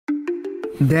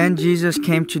Then Jesus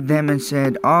came to them and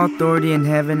said, "All authority in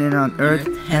heaven and on earth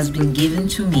has been given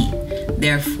to me.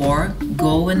 Therefore,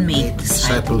 go and make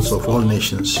disciples of all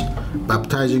nations,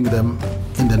 baptizing them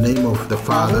in the name of the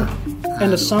Father,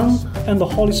 and the Son, and the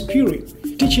Holy Spirit,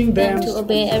 teaching them to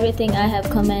obey everything I have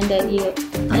commanded you.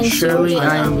 And surely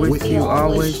I am with you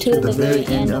always to the very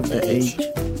end of the age."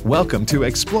 Welcome to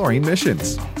Exploring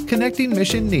Missions, connecting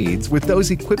mission needs with those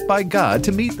equipped by God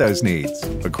to meet those needs,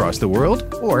 across the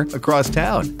world or across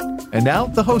town. And now,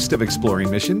 the host of Exploring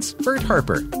Missions, Bert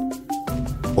Harper.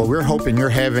 Well, we're hoping you're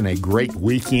having a great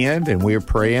weekend, and we're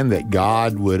praying that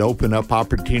God would open up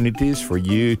opportunities for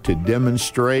you to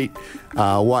demonstrate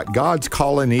what God's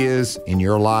calling is in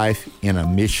your life in a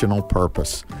missional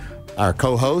purpose. Our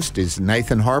co-host is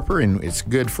Nathan Harper, and it's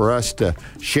good for us to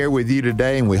share with you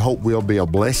today, and we hope we'll be a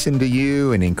blessing to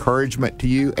you, an encouragement to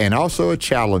you, and also a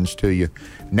challenge to you.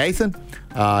 Nathan,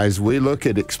 as we look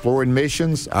at Exploring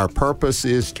Missions, our purpose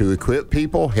is to equip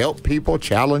people, help people,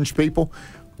 challenge people.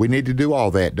 We need to do all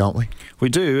that, don't we? We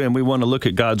do, and we want to look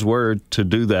at God's Word to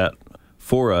do that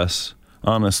for us,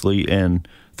 honestly, and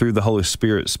through the Holy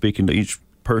Spirit speaking to each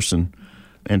person.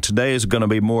 And today is going to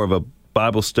be more of a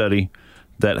Bible study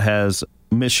that has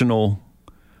missional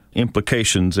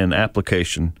implications and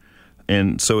application.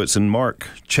 And so it's in Mark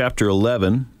chapter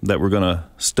 11 that we're going to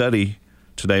study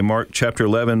today. Mark chapter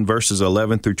 11, verses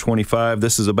 11 through 25.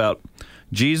 This is about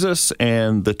Jesus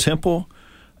and the temple,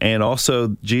 and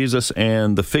also Jesus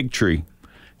and the fig tree.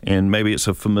 And maybe it's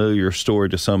a familiar story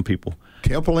to some people.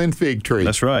 Temple and fig tree.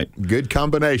 That's right. Good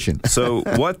combination. So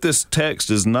what this text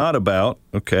is not about,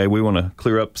 okay, we want to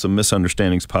clear up some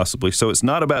misunderstandings possibly. So it's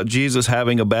not about Jesus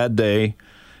having a bad day.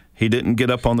 He didn't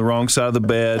get up on the wrong side of the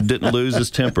bed, didn't lose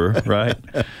his temper, right?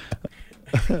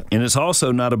 And it's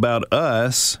also not about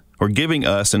us or giving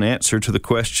us an answer to the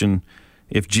question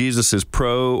if Jesus is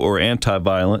pro or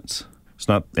anti-violence. It's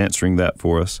not answering that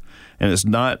for us. And it's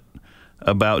not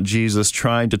about Jesus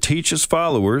trying to teach his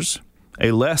followers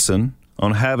a lesson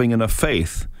on having enough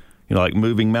faith, like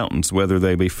moving mountains, whether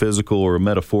they be physical or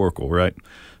metaphorical, right?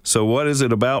 So what is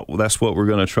it about? Well, that's what we're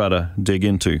going to try to dig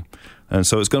into. And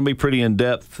so it's going to be pretty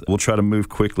in-depth. We'll try to move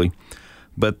quickly.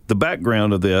 But the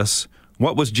background of this,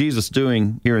 what was Jesus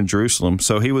doing here in Jerusalem?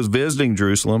 So he was visiting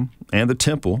Jerusalem and the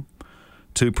temple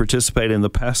to participate in the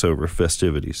Passover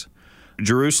festivities.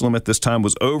 Jerusalem at this time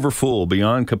was overfull,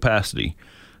 beyond capacity.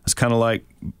 It's kind of like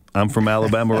I'm from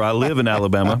Alabama, or I live in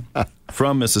Alabama,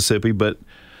 from Mississippi, but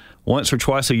once or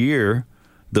twice a year,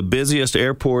 the busiest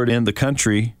airport in the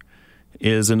country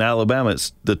is in Alabama.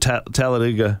 It's the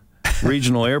Talladega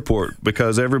Regional Airport,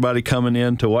 because everybody coming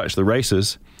in to watch the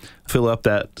races fill up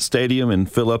that stadium and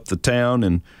fill up the town,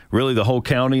 and really the whole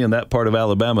county and that part of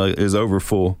Alabama is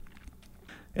overfull.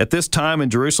 At this time in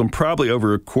Jerusalem, probably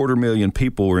over 250,000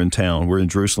 people were in town, were in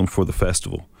Jerusalem for the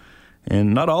festival.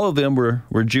 And not all of them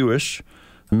were Jewish.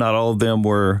 Not all of them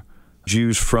were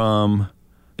Jews from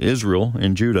Israel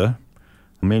and Judah.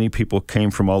 Many people came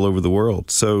from all over the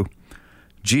world. So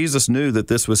Jesus knew that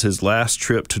this was his last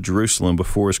trip to Jerusalem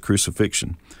before his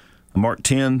crucifixion. Mark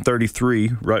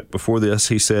 10:33, right before this,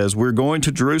 he says, "We're going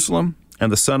to Jerusalem,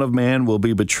 and the Son of Man will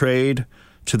be betrayed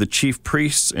to the chief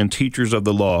priests and teachers of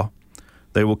the law.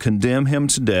 They will condemn him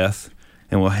to death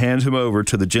and will hand him over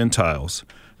to the Gentiles,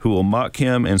 who will mock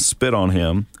him and spit on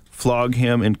him, flog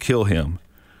him and kill him.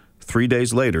 3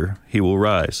 days later, he will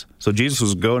rise." So Jesus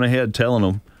was going ahead telling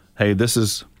them, hey, this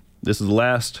is the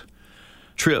last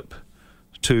trip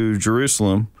to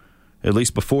Jerusalem, at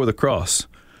least before the cross.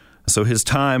 So his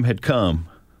time had come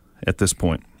at this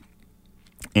point.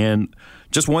 And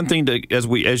just one thing,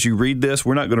 as you read this,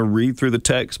 we're not going to read through the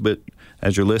text, but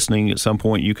as you're listening, at some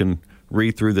point you can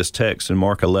read through this text in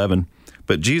Mark 11.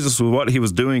 But Jesus, what he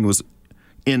was doing was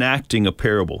enacting a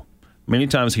parable. Many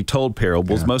times he told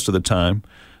parables, most of the time.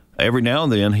 Every now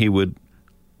and then he would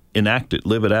enact it,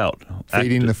 live it out.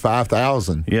 Feeding the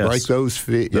 5,000. Yes. Break those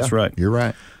feet. That's right. You're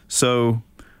right. So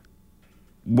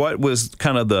what was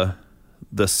kind of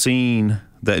the scene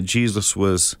that Jesus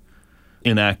was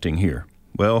enacting here?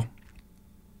 Well,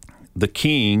 the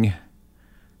king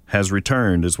has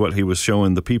returned, is what he was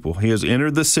showing the people. He has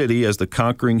entered the city as the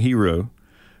conquering hero,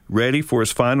 ready for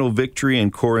his final victory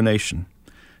and coronation.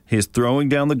 He is throwing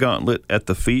down the gauntlet at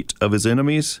the feet of his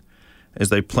enemies as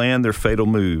they plan their fatal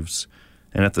moves.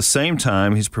 And at the same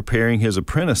time, he's preparing his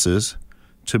apprentices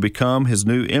to become his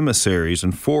new emissaries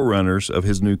and forerunners of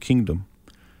his new kingdom,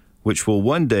 which will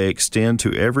one day extend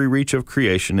to every reach of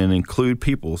creation and include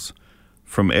peoples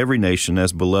from every nation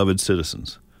as beloved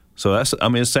citizens. So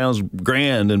it sounds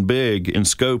grand and big in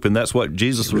scope, and that's what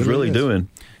Jesus was really doing.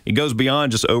 It goes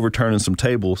beyond just overturning some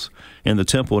tables in the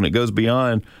temple, and it goes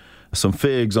beyond some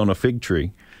figs on a fig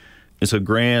tree. It's a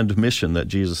grand mission that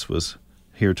Jesus was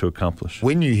here to accomplish.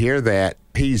 When you hear that,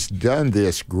 he's done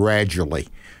this gradually.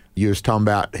 You was talking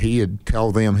about he had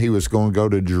told them he was going to go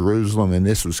to Jerusalem and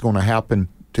this was going to happen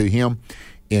to him.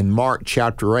 In Mark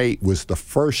chapter 8 was the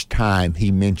first time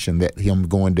he mentioned that him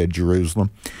going to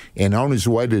Jerusalem. And on his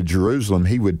way to Jerusalem,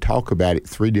 he would talk about it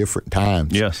 3 different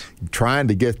times. Yes. Trying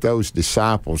to get those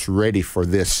disciples ready for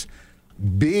this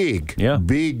big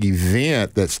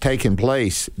event that's taking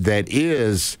place that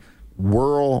is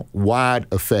worldwide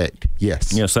effect.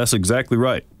 Yes. Yes, that's exactly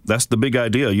right. That's the big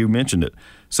idea. You mentioned it.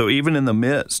 So even in the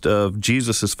midst of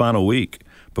Jesus' final week,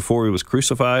 before he was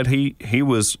crucified, he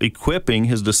was equipping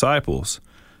his disciples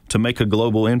to make a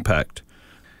global impact.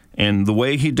 And the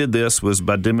way he did this was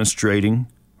by demonstrating,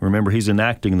 remember he's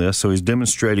enacting this, so he's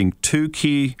demonstrating 2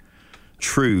 key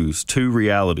truths, 2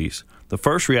 realities. The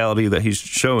first reality that he's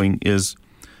showing is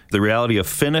the reality of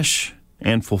finish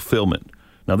and fulfillment.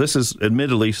 Now this is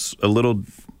admittedly a little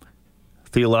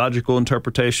theological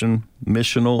interpretation,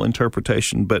 missional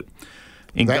interpretation, but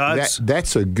in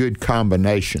that's a good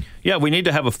combination. Yeah, we need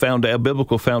to have a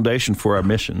biblical foundation for our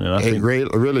mission. And I think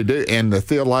really do. And the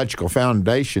theological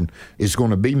foundation is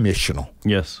going to be missional.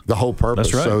 Yes. The whole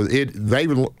purpose. That's right.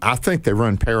 So I think they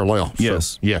run parallel. Yes.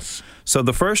 So, yes. So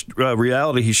the first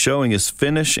reality he's showing is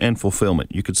finish and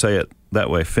fulfillment. You could say it that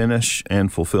way, finish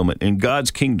and fulfillment. In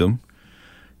God's kingdom,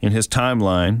 in his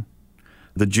timeline,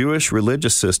 the Jewish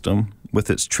religious system, with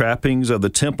its trappings of the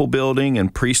temple building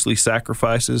and priestly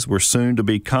sacrifices, were soon to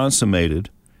be consummated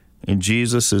in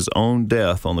Jesus' own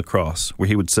death on the cross, where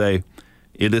he would say,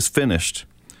 "It is finished,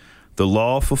 the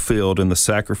law fulfilled and the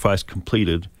sacrifice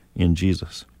completed in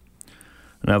Jesus."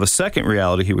 Now, the second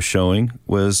reality he was showing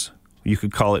was, you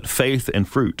could call it faith and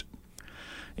fruit.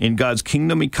 In God's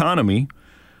kingdom economy,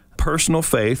 personal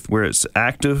faith, where it's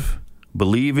active,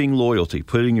 believing loyalty,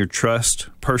 putting your trust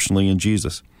personally in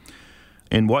Jesus.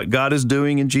 And what God is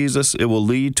doing in Jesus, it will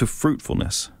lead to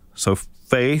fruitfulness. So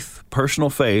faith, personal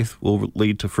faith, will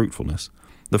lead to fruitfulness.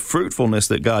 The fruitfulness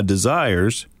that God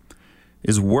desires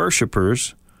is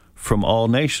worshipers from all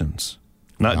nations,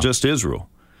 not just Israel.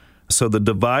 So the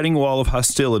dividing wall of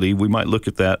hostility, we might look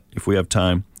at that if we have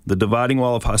time. The dividing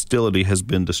wall of hostility has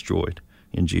been destroyed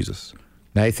in Jesus.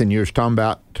 Nathan, you were talking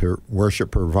about to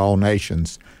worshiper of all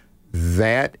nations.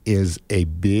 That is a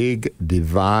big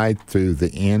divide through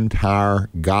the entire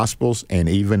Gospels and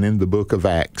even in the book of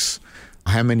Acts.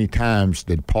 How many times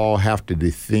did Paul have to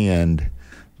defend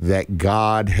that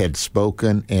God had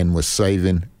spoken and was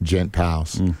saving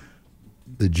Gentiles?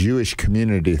 The Jewish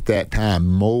community at that time,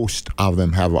 most of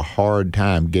them have a hard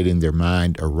time getting their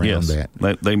mind around that.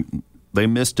 They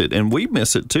missed it, and we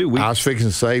miss it too. I was fixing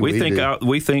to say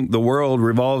we think the world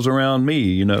revolves around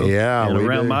me, and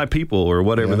around my people, or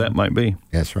whatever that might be.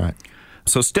 That's right.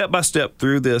 So step by step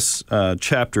through this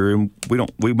chapter, and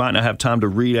we might not have time to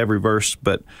read every verse,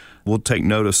 but we'll take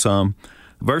note of some.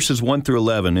 Verses 1 through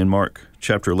 11 in Mark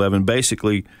chapter 11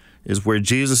 basically is where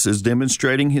Jesus is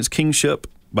demonstrating his kingship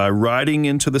by riding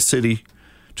into the city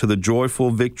to the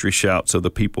joyful victory shouts of the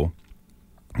people,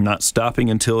 not stopping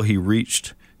until he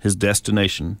reached his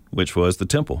destination, which was the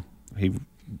temple. He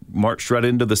marched right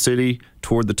into the city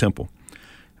toward the temple.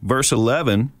 Verse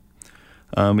 11,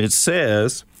 it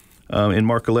says, in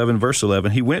Mark 11, verse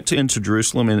 11, he went into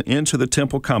Jerusalem and into the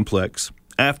temple complex.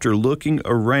 After looking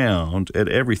around at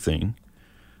everything,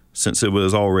 since it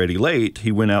was already late,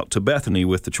 he went out to Bethany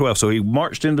with the 12. So he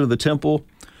marched into the temple,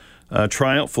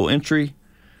 triumphal entry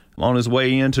on his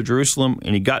way into Jerusalem,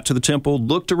 and he got to the temple,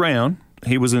 looked around.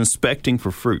 He was inspecting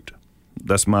for fruit.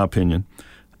 That's my opinion.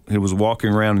 He was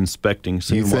walking around inspecting,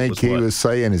 seeing what was what. You think he was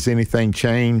saying, has anything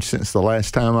changed since the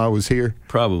last time I was here?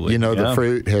 Probably. The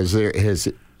fruit has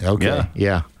okay,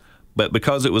 yeah. But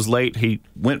because it was late, he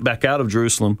went back out of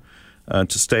Jerusalem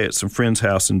to stay at some friend's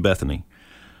house in Bethany.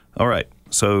 All right,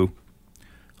 so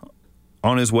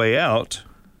on his way out,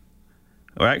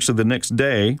 or actually the next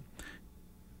day,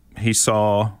 he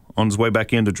saw, on his way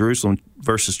back into Jerusalem,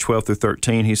 verses 12 through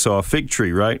 13, he saw a fig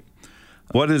tree, right?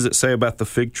 What does it say about the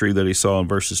fig tree that he saw in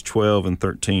verses 12 and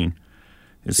 13?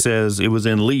 It says it was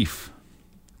in leaf,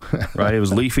 right? It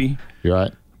was leafy. You're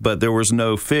right. But there was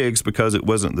no figs because it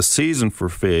wasn't the season for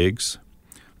figs.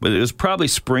 But it was probably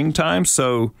springtime,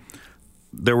 so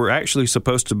there were actually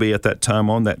supposed to be at that time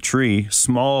on that tree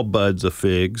small buds of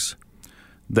figs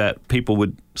that people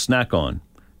would snack on,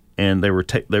 and they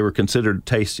were considered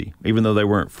tasty, even though they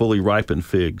weren't fully ripened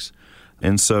figs.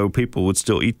 And so people would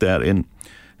still eat that.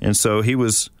 And so he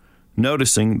was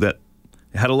noticing that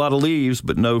it had a lot of leaves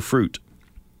but no fruit,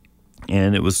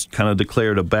 and it was kind of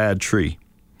declared a bad tree.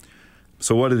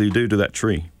 So what did he do to that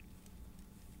tree?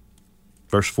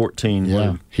 verse 14.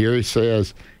 Yeah. Here he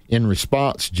says, in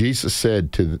response, Jesus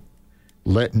said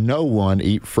let no one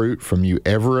eat fruit from you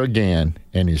ever again,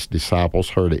 and his disciples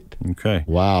heard it. Okay.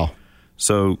 Wow.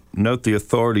 So note the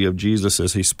authority of Jesus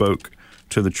as he spoke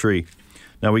to the tree.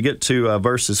 Now we get to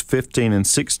verses 15 and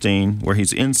 16, where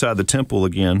he's inside the temple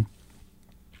again.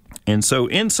 And so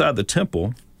inside the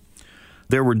temple,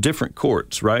 there were different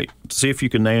courts, right? See if you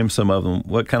can name some of them.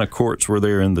 What kind of courts were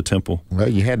there in the temple? Well,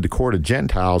 you had the court of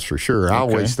Gentiles for sure. I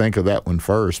always think of that one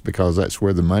first because that's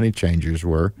where the money changers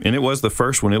were. And it was the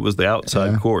first one. It was the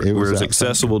outside court where it was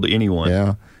accessible to anyone.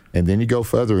 Yeah. And then you go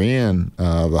further in,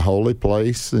 the holy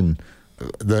place, and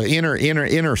the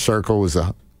inner circle was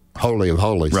the Holy of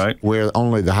Holies, right, where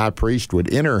only the high priest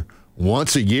would enter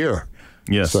once a year.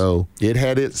 Yes. So it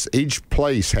had each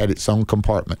place had its own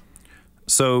compartment.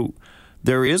 So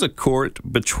there is a court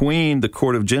between the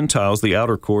court of Gentiles, the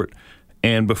outer court,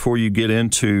 and before you get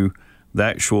into the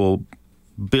actual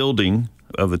building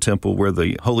of the temple where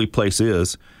the holy place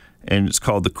is, and it's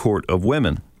called the court of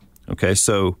women. Okay,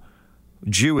 so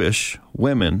Jewish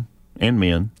women and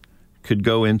men could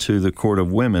go into the court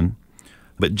of women,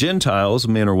 but Gentiles,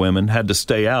 men or women, had to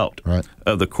stay out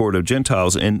of the court of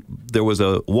Gentiles. And there was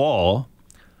a wall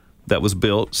that was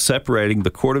built separating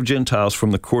the court of Gentiles from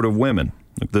the court of women,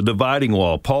 the dividing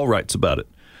wall. Paul writes about it.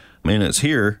 And it's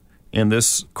here in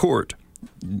this court.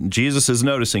 Jesus is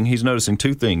he's noticing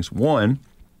two things. One,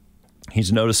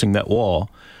 he's noticing that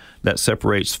wall that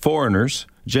separates foreigners,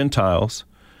 Gentiles,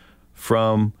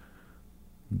 from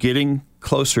getting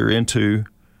closer into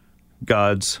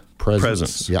God's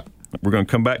presence. Yeah. We're going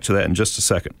to come back to that in just a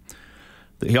second.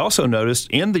 He also noticed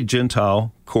in the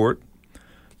Gentile court,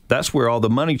 that's where all the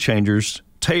money changers'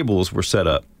 tables were set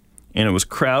up. And it was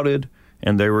crowded,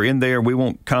 and they were in there. We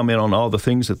won't comment on all the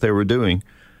things that they were doing.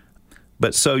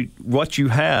 But so what you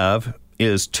have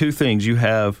is two things. You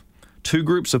have two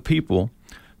groups of people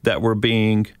that were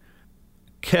being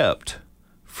kept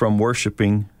from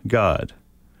worshiping God.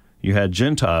 You had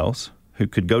Gentiles who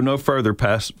could go no further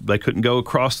past, they couldn't go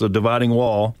across the dividing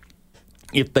wall.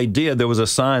 If they did, there was a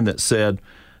sign that said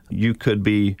you could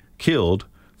be killed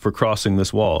for crossing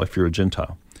this wall if you're a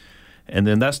Gentile. And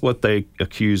then that's what they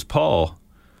accused Paul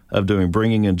of doing,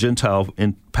 bringing a Gentile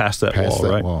in past that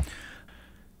wall.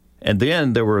 And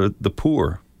then there were the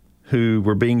poor who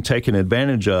were being taken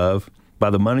advantage of by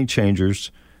the money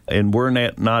changers and were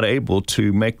not able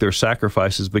to make their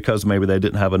sacrifices because maybe they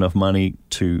didn't have enough money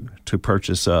to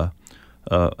purchase a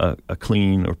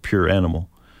clean or pure animal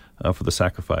for the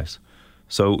sacrifice.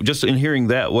 So just in hearing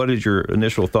that, what is your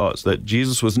initial thoughts that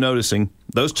Jesus was noticing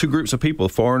those two groups of people,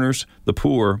 the foreigners, the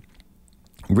poor,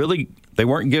 really they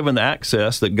weren't given the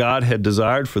access that God had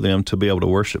desired for them to be able to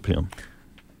worship him?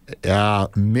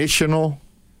 Missional,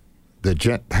 the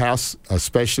Gentiles,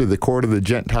 especially the court of the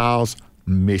Gentiles,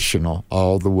 missional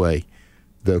all the way.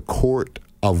 The court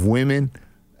of women,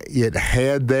 it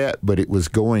had that, but it was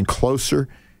going closer.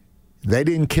 They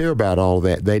didn't care about all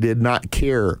that. They did not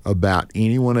care about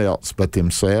anyone else but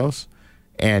themselves.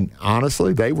 And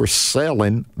honestly, they were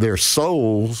selling their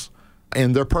souls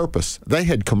and their purpose. They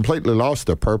had completely lost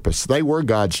their purpose. They were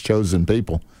God's chosen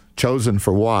people. Chosen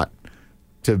for what?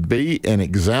 To be an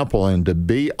example and to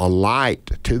be a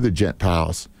light to the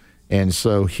Gentiles. And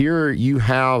so here you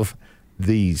have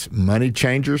these money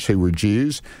changers who were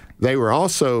Jews. They are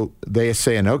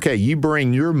saying, okay, you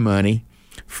bring your money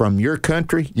from your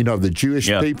country, the Jewish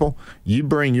people, you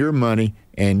bring your money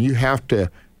and you have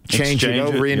to change it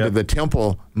over into the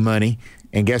temple money.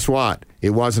 And guess what? It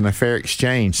wasn't a fair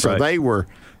exchange. So they were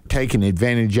taking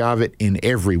advantage of it in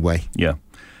every way. Yeah.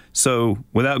 So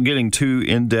without getting too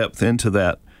in-depth into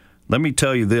that, let me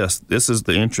tell you this. This is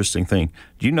the interesting thing.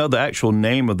 Do you know the actual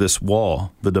name of this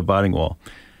wall, the dividing wall?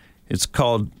 It's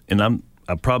called, and I'm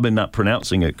probably not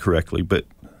pronouncing it correctly, but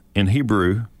in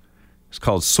Hebrew, it's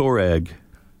called soreg.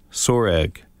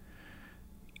 Soreg.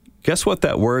 Guess what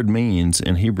that word means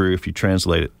in Hebrew if you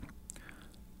translate it?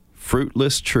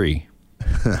 Fruitless tree.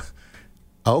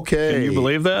 Okay. Can you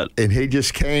believe that? And he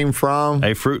just came from?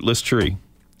 A fruitless tree.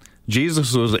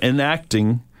 Jesus was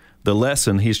enacting the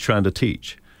lesson he's trying to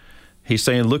teach. He's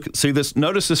saying, look, see this,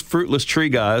 notice this fruitless tree,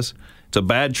 guys. It's a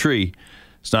bad tree.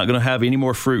 It's not going to have any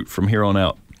more fruit from here on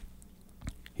out.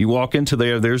 You walk into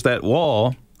there's that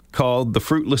wall called the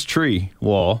fruitless tree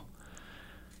wall.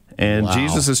 And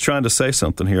Jesus is trying to say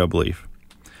something here, I believe.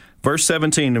 Verse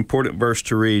 17, important verse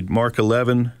to read. Mark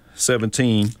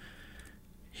 11:17.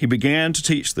 He began to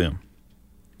teach them.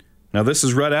 Now, this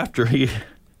is right after he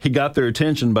got their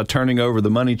attention by turning over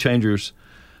the money changers'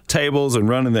 tables and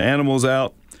running the animals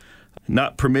out.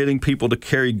 not permitting people to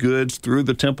carry goods through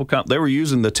the temple. They were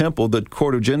using the temple, the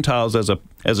court of Gentiles, as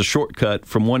a shortcut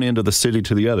from one end of the city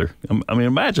to the other. I mean,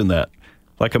 imagine that.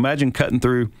 Like, imagine cutting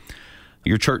through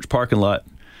your church parking lot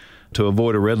to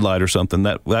avoid a red light or something.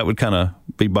 That would kind of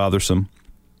be bothersome.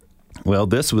 Well,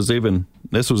 this was even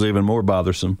more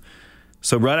bothersome.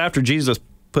 So right after Jesus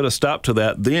put a stop to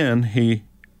that, then he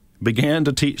began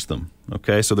to teach them.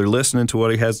 Okay, so they're listening to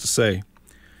what he has to say.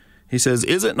 He says,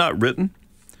 "Is it not written,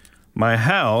 my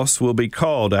house will be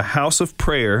called a house of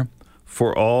prayer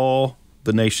for all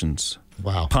the nations?"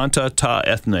 Wow. Panta ta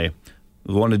ethne,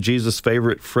 one of Jesus'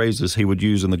 favorite phrases he would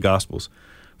use in the Gospels.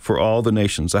 For all the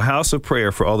nations, a house of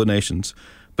prayer for all the nations,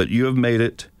 but you have made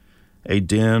it a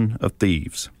den of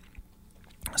thieves.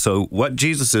 So what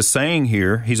Jesus is saying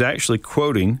here, he's actually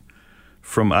quoting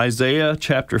from Isaiah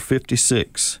chapter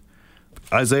 56.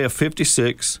 Isaiah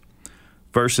 56,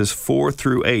 verses 4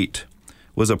 through 8,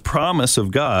 was a promise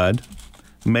of God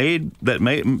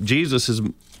Jesus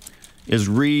is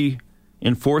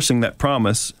reinforcing that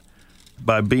promise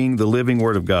by being the living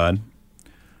Word of God.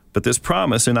 But this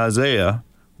promise in Isaiah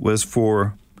was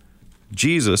for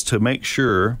Jesus to make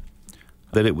sure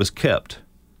that it was kept.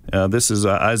 This is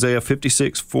Isaiah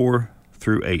 56, 4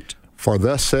 through 8. For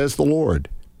thus says the Lord,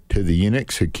 to the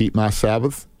eunuchs who keep my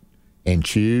Sabbath and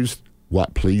choose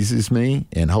what pleases me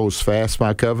and holds fast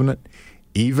my covenant,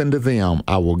 even to them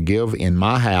I will give in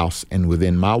my house and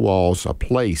within my walls a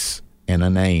place and a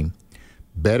name.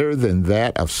 Better than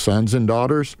that of sons and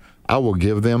daughters, I will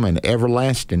give them an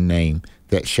everlasting name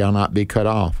that shall not be cut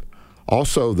off.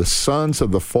 Also the sons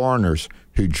of the foreigners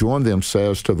who join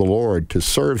themselves to the Lord to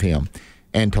serve him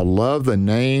and to love the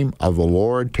name of the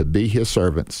Lord to be his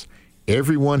servants.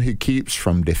 Everyone who keeps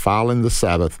from defiling the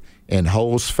Sabbath and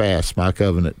holds fast my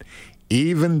covenant,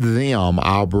 even them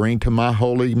I'll bring to my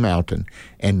holy mountain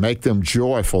and make them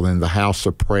joyful in the house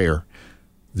of prayer.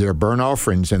 Their burnt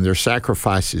offerings and their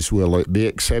sacrifices will be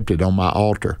accepted on my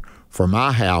altar. For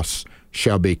my house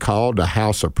shall be called a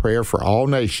house of prayer for all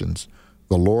nations.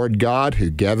 The Lord God who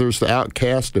gathers the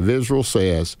outcast of Israel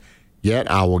says,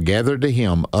 yet I will gather to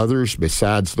him others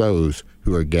besides those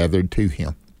who are gathered to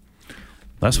him.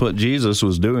 That's what Jesus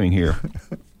was doing here.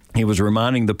 He was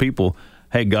reminding the people,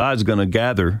 hey, God's going to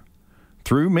gather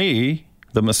through me,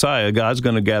 the Messiah. God's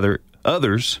going to gather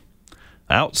others,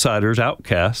 outsiders,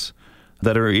 outcasts,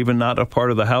 that are even not a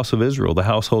part of the house of Israel, the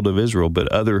household of Israel,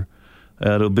 but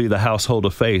it'll be the household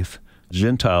of faith.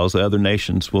 Gentiles, the other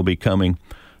nations, will be coming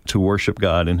to worship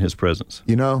God in his presence.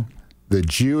 You know, the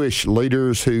Jewish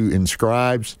leaders and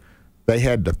scribes, they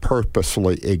had to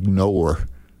purposely ignore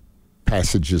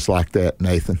passages like that,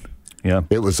 Nathan. Yeah.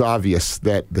 It was obvious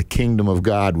that the kingdom of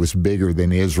God was bigger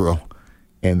than Israel,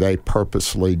 and they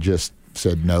purposely just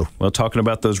said no. Well, talking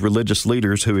about those religious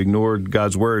leaders who ignored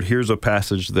God's word, here's a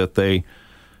passage that they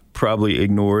probably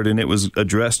ignored, and it was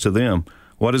addressed to them.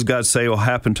 What does God say will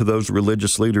happen to those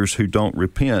religious leaders who don't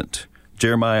repent?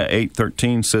 Jeremiah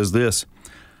 8:13 says this,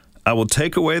 I will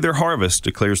take away their harvest,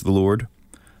 declares the Lord.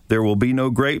 There will be no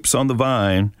grapes on the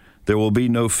vine. There will be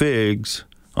no figs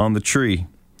on the tree,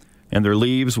 and their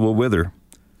leaves will wither.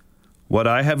 What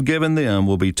I have given them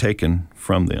will be taken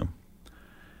from them.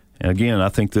 And again, I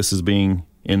think this is being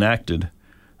enacted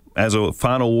as a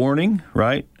final warning,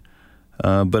 right?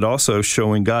 But also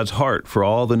showing God's heart for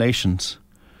all the nations.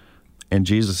 And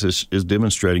Jesus is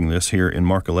demonstrating this here in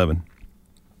Mark 11.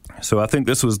 So I think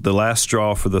this was the last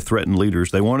straw for the threatened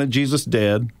leaders. They wanted Jesus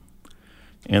dead,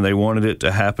 and they wanted it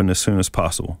to happen as soon as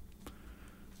possible.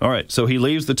 All right, so he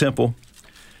leaves the temple,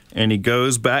 and he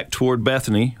goes back toward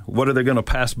Bethany. What are they going to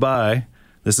pass by?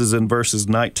 This is in verses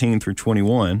 19 through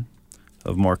 21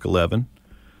 of Mark 11.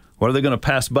 What are they going to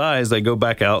pass by as they go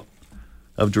back out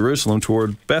of Jerusalem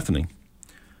toward Bethany?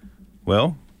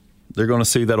 Well, they're going to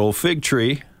see that old fig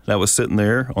tree that was sitting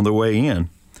there on their way in.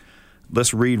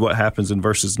 Let's read what happens in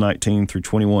verses 19 through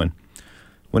 21.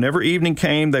 Whenever evening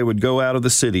came, they would go out of the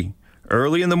city.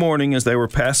 Early in the morning, as they were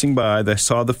passing by, they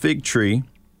saw the fig tree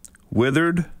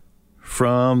withered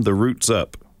from the roots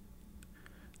up.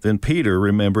 Then Peter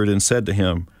remembered and said to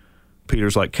him,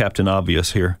 Peter's like Captain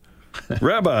Obvious here,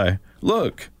 Rabbi,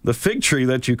 look, the fig tree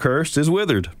that you cursed is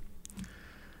withered.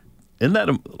 Isn't that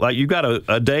like you got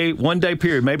a one day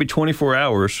period, maybe 24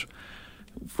 hours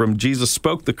from Jesus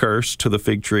spoke the curse to the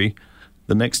fig tree.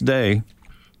 The next day,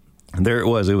 and there it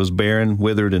was barren,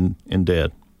 withered, and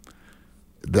dead.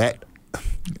 That,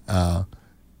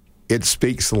 it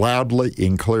speaks loudly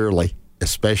and clearly,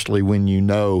 especially when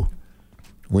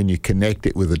you connect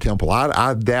it with the temple.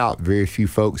 I doubt very few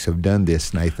folks have done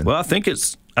this, Nathan. Well, I think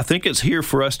it's here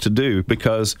for us to do,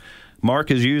 because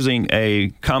Mark is using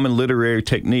a common literary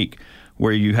technique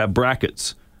where you have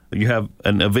brackets You have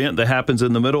an event that happens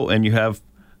in the middle, and you have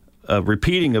a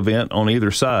repeating event on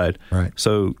either side. Right.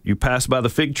 So you pass by the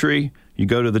fig tree, you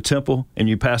go to the temple, and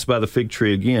you pass by the fig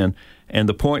tree again. And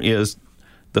the point is,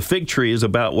 the fig tree is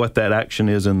about what that action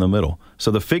is in the middle.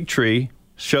 So the fig tree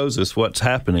shows us what's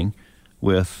happening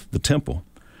with the temple.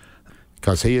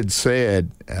 Because he had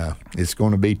said it's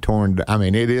going to be torn. I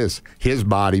mean, it is his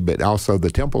body, but also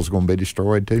the temple's going to be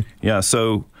destroyed too. Yeah,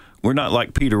 so we're not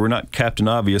like Peter. We're not Captain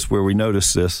Obvious where we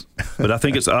notice this. But I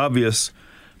think it's obvious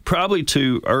probably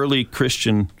to early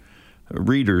Christian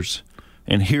readers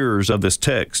and hearers of this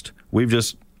text. We've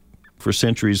just, for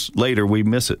centuries later, we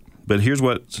miss it. But here's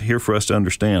what's here for us to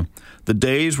understand. The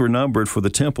days were numbered for the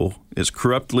temple, its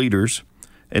corrupt leaders,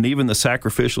 and even the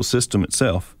sacrificial system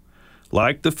itself.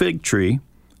 Like the fig tree,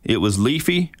 it was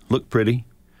leafy, looked pretty,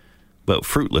 but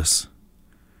fruitless.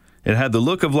 It had the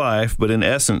look of life, but in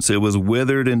essence, it was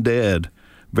withered and dead.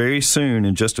 Very soon,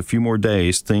 in just a few more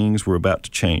days, things were about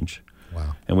to change.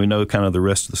 Wow. And we know kind of the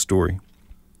rest of the story.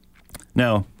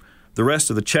 Now, the rest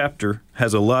of the chapter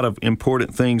has a lot of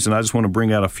important things, and I just want to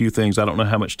bring out a few things. I don't know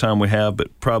how much time we have,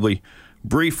 but probably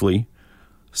briefly,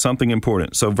 something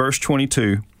important. So verse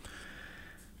 22,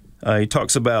 he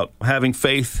talks about having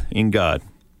faith in God.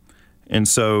 And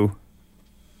so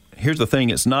here's the thing.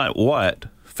 It's not what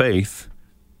faith,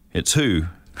 it's who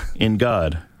in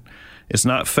God. It's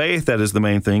not faith that is the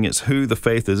main thing. It's who the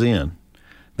faith is in.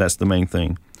 That's the main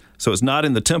thing. So it's not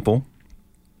in the temple,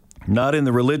 not in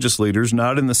the religious leaders,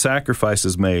 not in the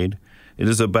sacrifices made. It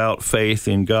is about faith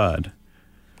in God.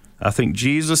 I think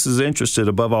Jesus is interested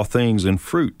above all things in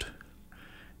fruit.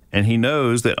 And he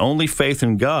knows that only faith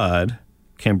in God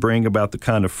can bring about the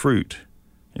kind of fruit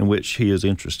in which he is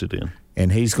interested in.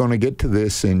 And he's going to get to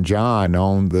this in John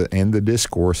in the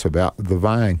discourse about the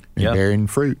vine and bearing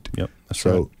fruit. Yep, that's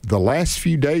so right. The last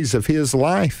few days of his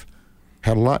life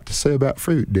had a lot to say about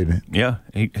fruit, didn't it? Yeah,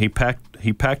 he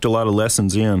packed a lot of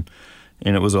lessons in,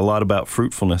 and it was a lot about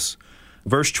fruitfulness.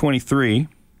 Verse 23,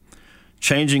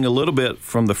 changing a little bit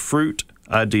from the fruit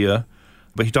idea,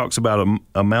 but he talks about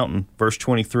a mountain. Verse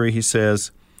 23, he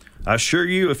says, I assure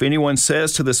you, if anyone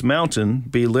says to this mountain,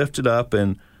 be lifted up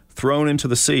and thrown into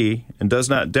the sea, and does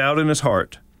not doubt in his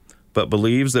heart, but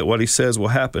believes that what he says will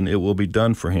happen, it will be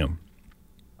done for him.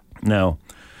 Now,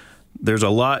 there's a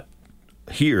lot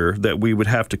here that we would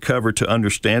have to cover to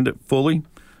understand it fully,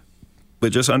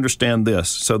 but just understand this.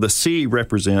 So the sea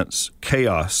represents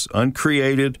chaos,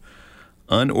 uncreated,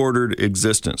 unordered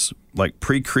existence, like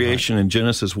pre-creation in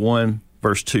Genesis 1,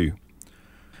 verse 2.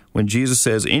 When Jesus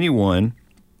says anyone,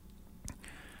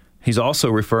 he's also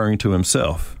referring to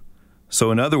himself. So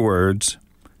in other words,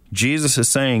 Jesus is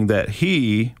saying that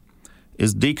he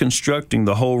is deconstructing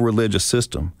the whole religious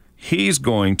system. He's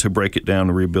going to break it down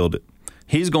and rebuild it.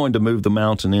 He's going to move the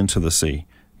mountain into the sea.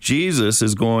 Jesus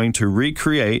is going to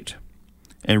recreate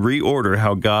and reorder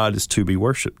how God is to be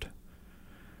worshiped.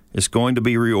 It's going to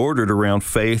be reordered around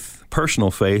faith, personal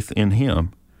faith in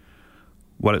him,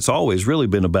 what it's always really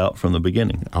been about from the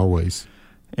beginning. Always.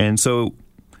 And so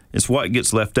it's what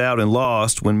gets left out and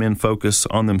lost when men focus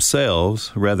on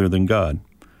themselves rather than God.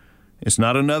 It's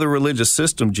not another religious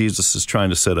system Jesus is trying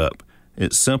to set up.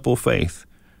 It's simple faith.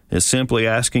 It's simply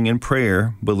asking in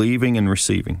prayer, believing and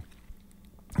receiving.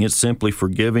 It's simply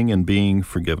forgiving and being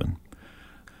forgiven.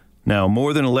 Now,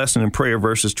 more than a lesson in prayer,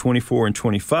 verses 24 and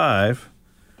 25,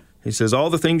 he says, all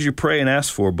the things you pray and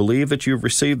ask for, believe that you have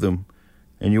received them,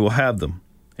 and you will have them.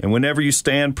 And whenever you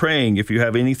stand praying, if you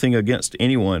have anything against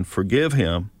anyone, forgive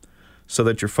him, so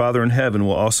that your Father in heaven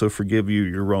will also forgive you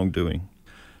your wrongdoing.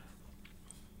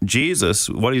 Jesus,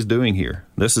 what he's doing here,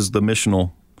 this is the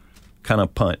missional kind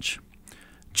of punch.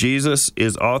 Jesus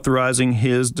is authorizing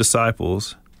his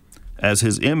disciples as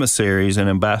his emissaries and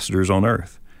ambassadors on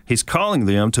earth. He's calling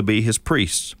them to be his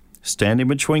priests, standing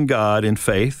between God in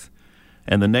faith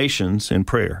and the nations in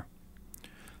prayer.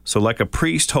 So like a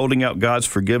priest holding out God's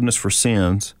forgiveness for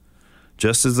sins,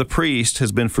 just as the priest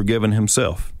has been forgiven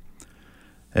himself.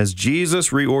 As Jesus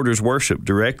reorders worship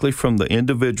directly from the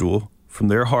individual, from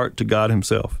their heart to God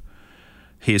himself,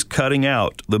 he is cutting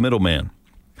out the middleman.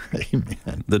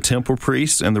 Amen. The temple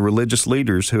priests and the religious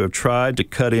leaders who have tried to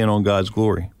cut in on God's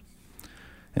glory.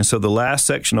 And so the last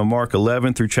section of Mark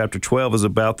 11 through chapter 12 is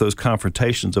about those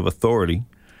confrontations of authority.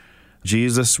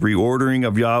 Jesus' reordering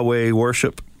of Yahweh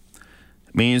worship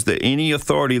means that any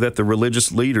authority that the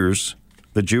religious leaders,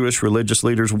 the Jewish religious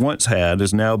leaders once had,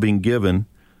 is now being given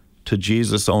to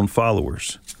Jesus' own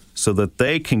followers so that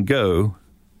they can go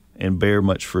and bear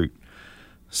much fruit.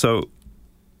 So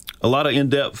a lot of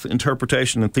in-depth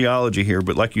interpretation and theology here,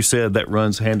 but like you said, that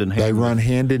runs hand in hand. They run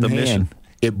hand in hand. Mission.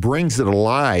 It brings it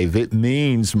alive. It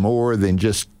means more than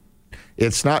just,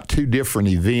 It's not two different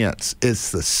events.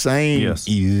 It's the same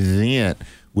event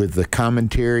with the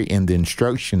commentary and the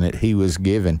instruction that he was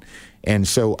given. And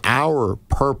so our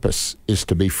purpose is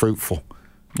to be fruitful.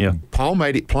 Yeah. Paul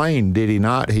made it plain, did he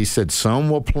not? He said, some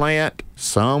will plant,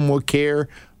 some will care,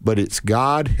 but it's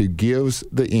God who gives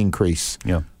the increase.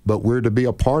 Yeah. But we're to be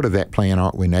a part of that plan,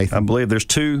 aren't we, Nathan? I believe there's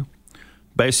two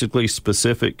basically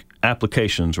specific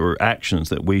applications or actions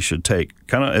that we should take,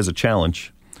 kind of as a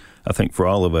challenge, I think, for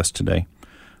all of us today.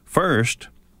 First,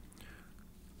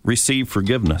 receive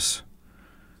forgiveness.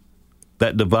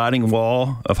 That dividing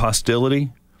wall of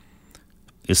hostility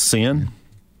is sin,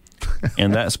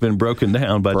 and that's been broken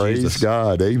down by Praise Jesus. Praise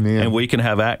God. Amen. And we can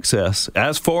have access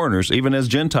as foreigners, even as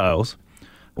Gentiles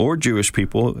or Jewish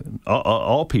people,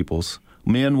 all peoples,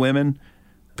 men, women,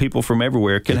 people from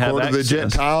everywhere can have access. The court of the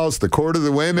Gentiles, the court of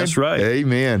the women. That's right.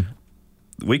 Amen.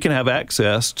 We can have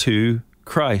access to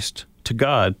Christ, to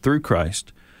God, through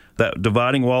Christ. That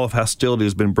dividing wall of hostility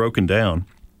has been broken down.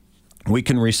 We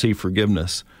can receive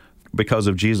forgiveness because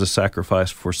of Jesus' sacrifice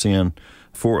for sin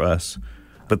for us.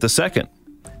 But the second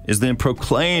is then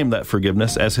proclaim that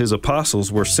forgiveness as his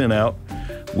apostles were sent out.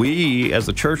 We, as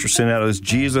the church, are sent out as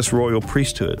Jesus' royal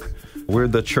priesthood. We're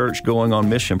the church going on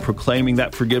mission, proclaiming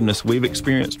that forgiveness we've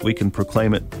experienced. We can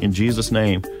proclaim it in Jesus'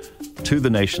 name to the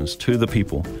nations, to the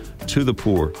people, to the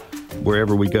poor.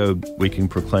 Wherever we go, we can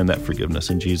proclaim that forgiveness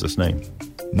in Jesus' name.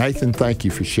 Nathan, thank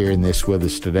you for sharing this with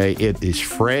us today. It is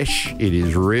fresh, it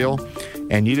is real,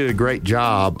 and you did a great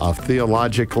job of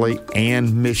theologically and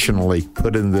missionally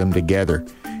putting them together.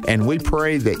 And we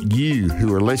pray that you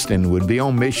who are listening would be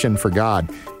on mission for God.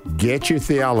 Get your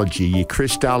theology, your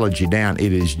Christology down.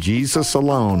 It is Jesus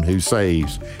alone who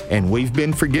saves. And we've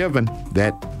been forgiven.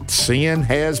 That sin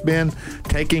has been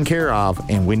taken care of,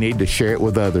 and we need to share it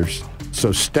with others.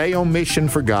 So stay on mission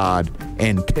for God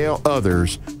and tell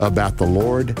others about the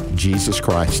Lord Jesus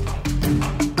Christ.